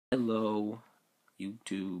Hello,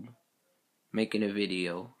 YouTube. Making a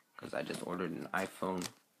video because I just ordered an iPhone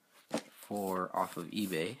 4 off of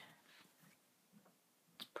eBay.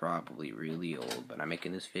 It's probably really old, but I'm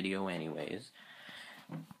making this video anyways.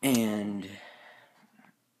 And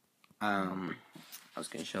I was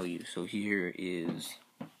gonna show you. So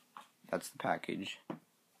that's the package.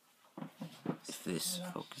 If this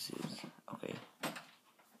focuses, okay.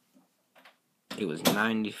 It was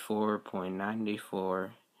 $94.94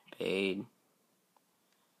 paid.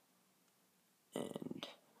 And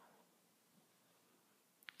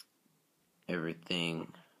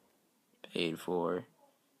everything paid for,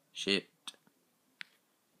 shipped.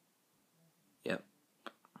 Yep.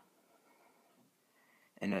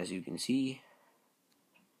 And as you can see,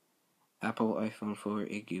 Apple iPhone 4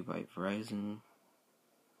 8GB Verizon,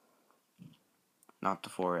 not the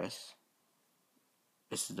 4S.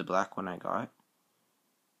 This is the black one I got.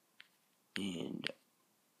 And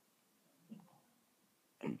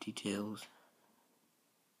details.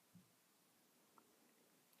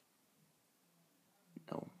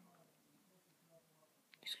 No.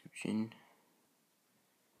 Description.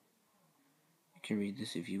 You can read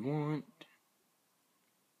this if you want.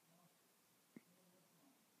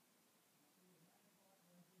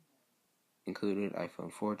 Included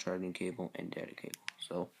iPhone 4 charging cable and data cable.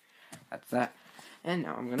 So that's that. And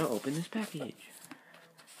now I'm gonna open this package,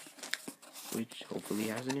 which hopefully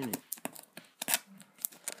has it in it.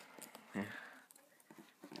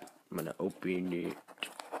 I'm gonna open it.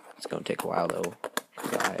 It's gonna take a while though,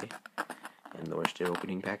 because I am the worst at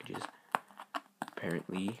opening packages.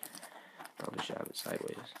 Apparently, probably should have it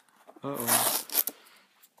sideways. Uh-oh.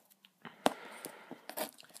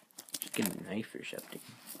 Should get a knife or something.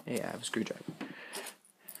 Hey, I have a screwdriver.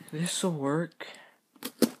 This'll work.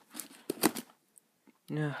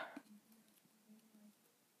 No.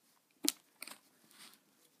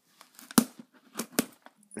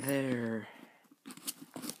 There.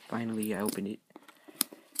 Finally, I opened it.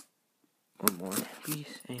 One more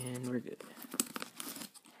piece, and we're good.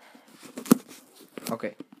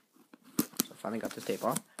 Okay. So, finally got this tape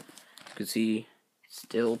off. You can see,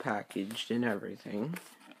 still packaged and everything.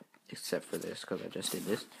 Except for this, because I just did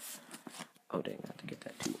this. Oh, dang, I have to get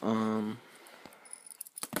that too.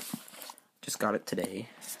 Just got it today.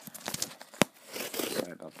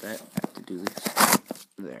 Sorry about that. I have to do this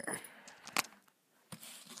there.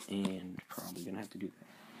 And probably gonna have to do that.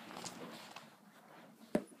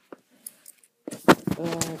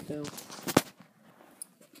 Oh, I fell.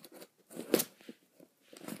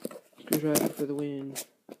 Screwdriver for the win.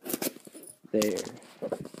 There.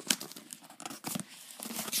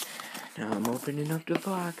 Now I'm opening up the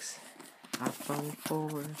box. iPhone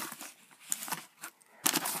 4.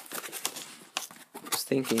 I was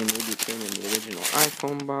thinking maybe it came in the original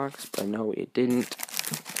iPhone box, but no, it didn't.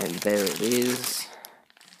 And there it is.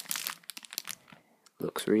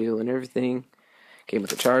 Looks real and everything. Came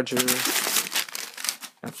with a charger.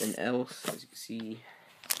 Nothing else. As you can see,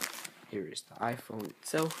 here is the iPhone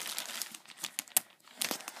itself.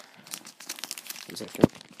 1 second.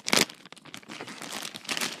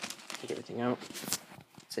 Take everything out.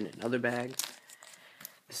 It's in another bag.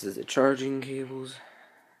 This is the charging cables.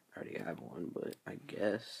 I already have one, but I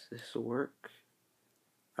guess this will work.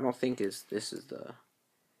 I don't think this is the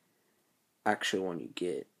actual one you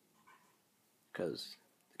get, because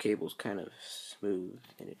the cable's kind of smooth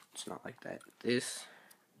and it's not like that. This,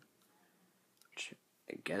 which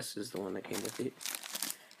I guess is the one that came with it,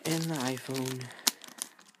 and the iPhone,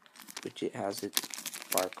 which it has its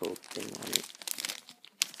barcode thing on it.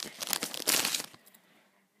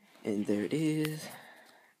 And there it is.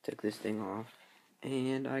 Took this thing off,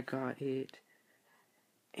 and I got it.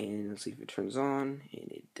 And let's see if it turns on,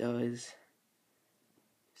 and it does.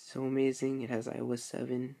 So amazing. It has iOS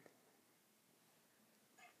 7.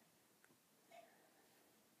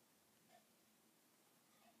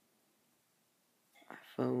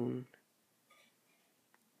 iPhone.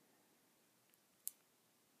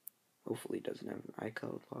 Hopefully it doesn't have an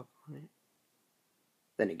iCloud lock on it.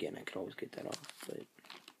 Then again, I could always get that off, but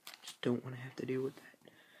just don't want to have to deal with that.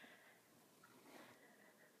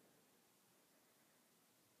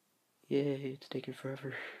 Yay, it's taking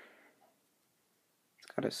forever. It's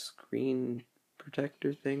got a screen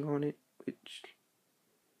protector thing on it, which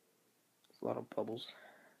is a lot of bubbles.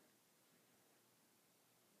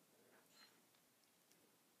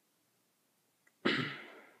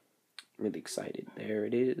 Really excited. There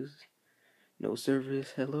it is. No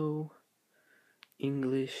service. Hello.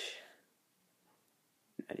 English.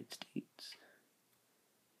 United States.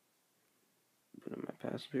 Put in my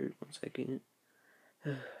password. 1 second.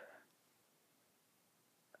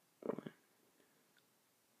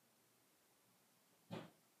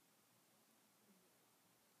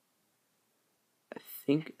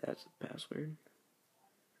 think that's the password.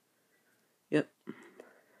 Yep.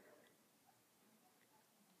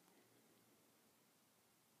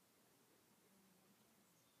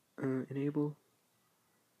 Enable.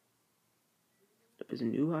 That is a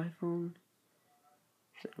new iPhone.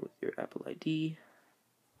 Send it with your Apple ID.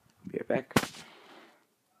 Be right back.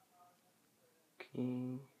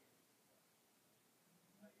 Okay.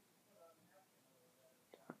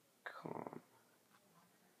 .com.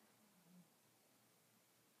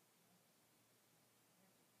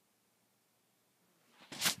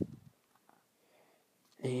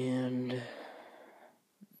 And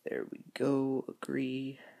there we go.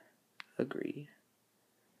 Agree. A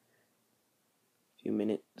few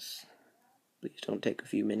minutes. Please don't take a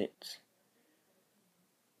few minutes.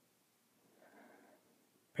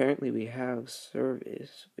 Apparently we have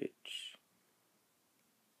service, which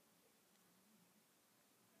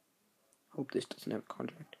hope this doesn't have a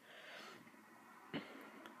contract.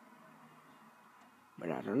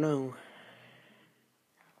 But I don't know.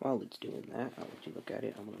 While it's doing that, I'll let you look at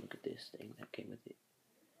it. I'm gonna look at this thing that came with it.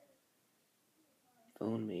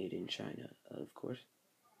 Phone made in China, of course.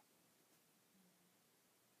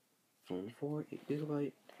 Phone 4,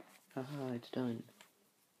 8GB. Haha, it's done.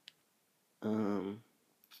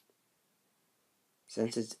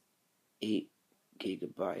 Since it's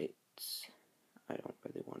 8GB, I don't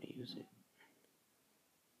really want to use it.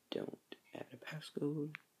 Don't add a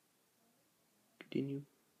passcode. Continue.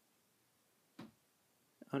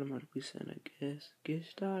 Automatically send, I guess. Get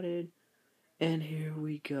started. And here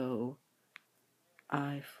we go.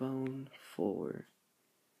 iPhone 4.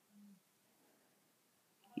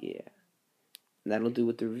 Yeah. That'll do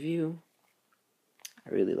with the review. I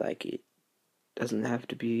really like it. Doesn't have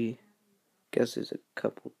to be. Guess there's a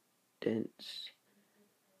couple dents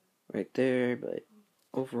right there, but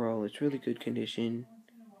overall it's really good condition.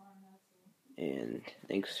 And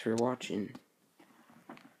thanks for watching.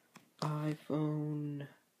 iPhone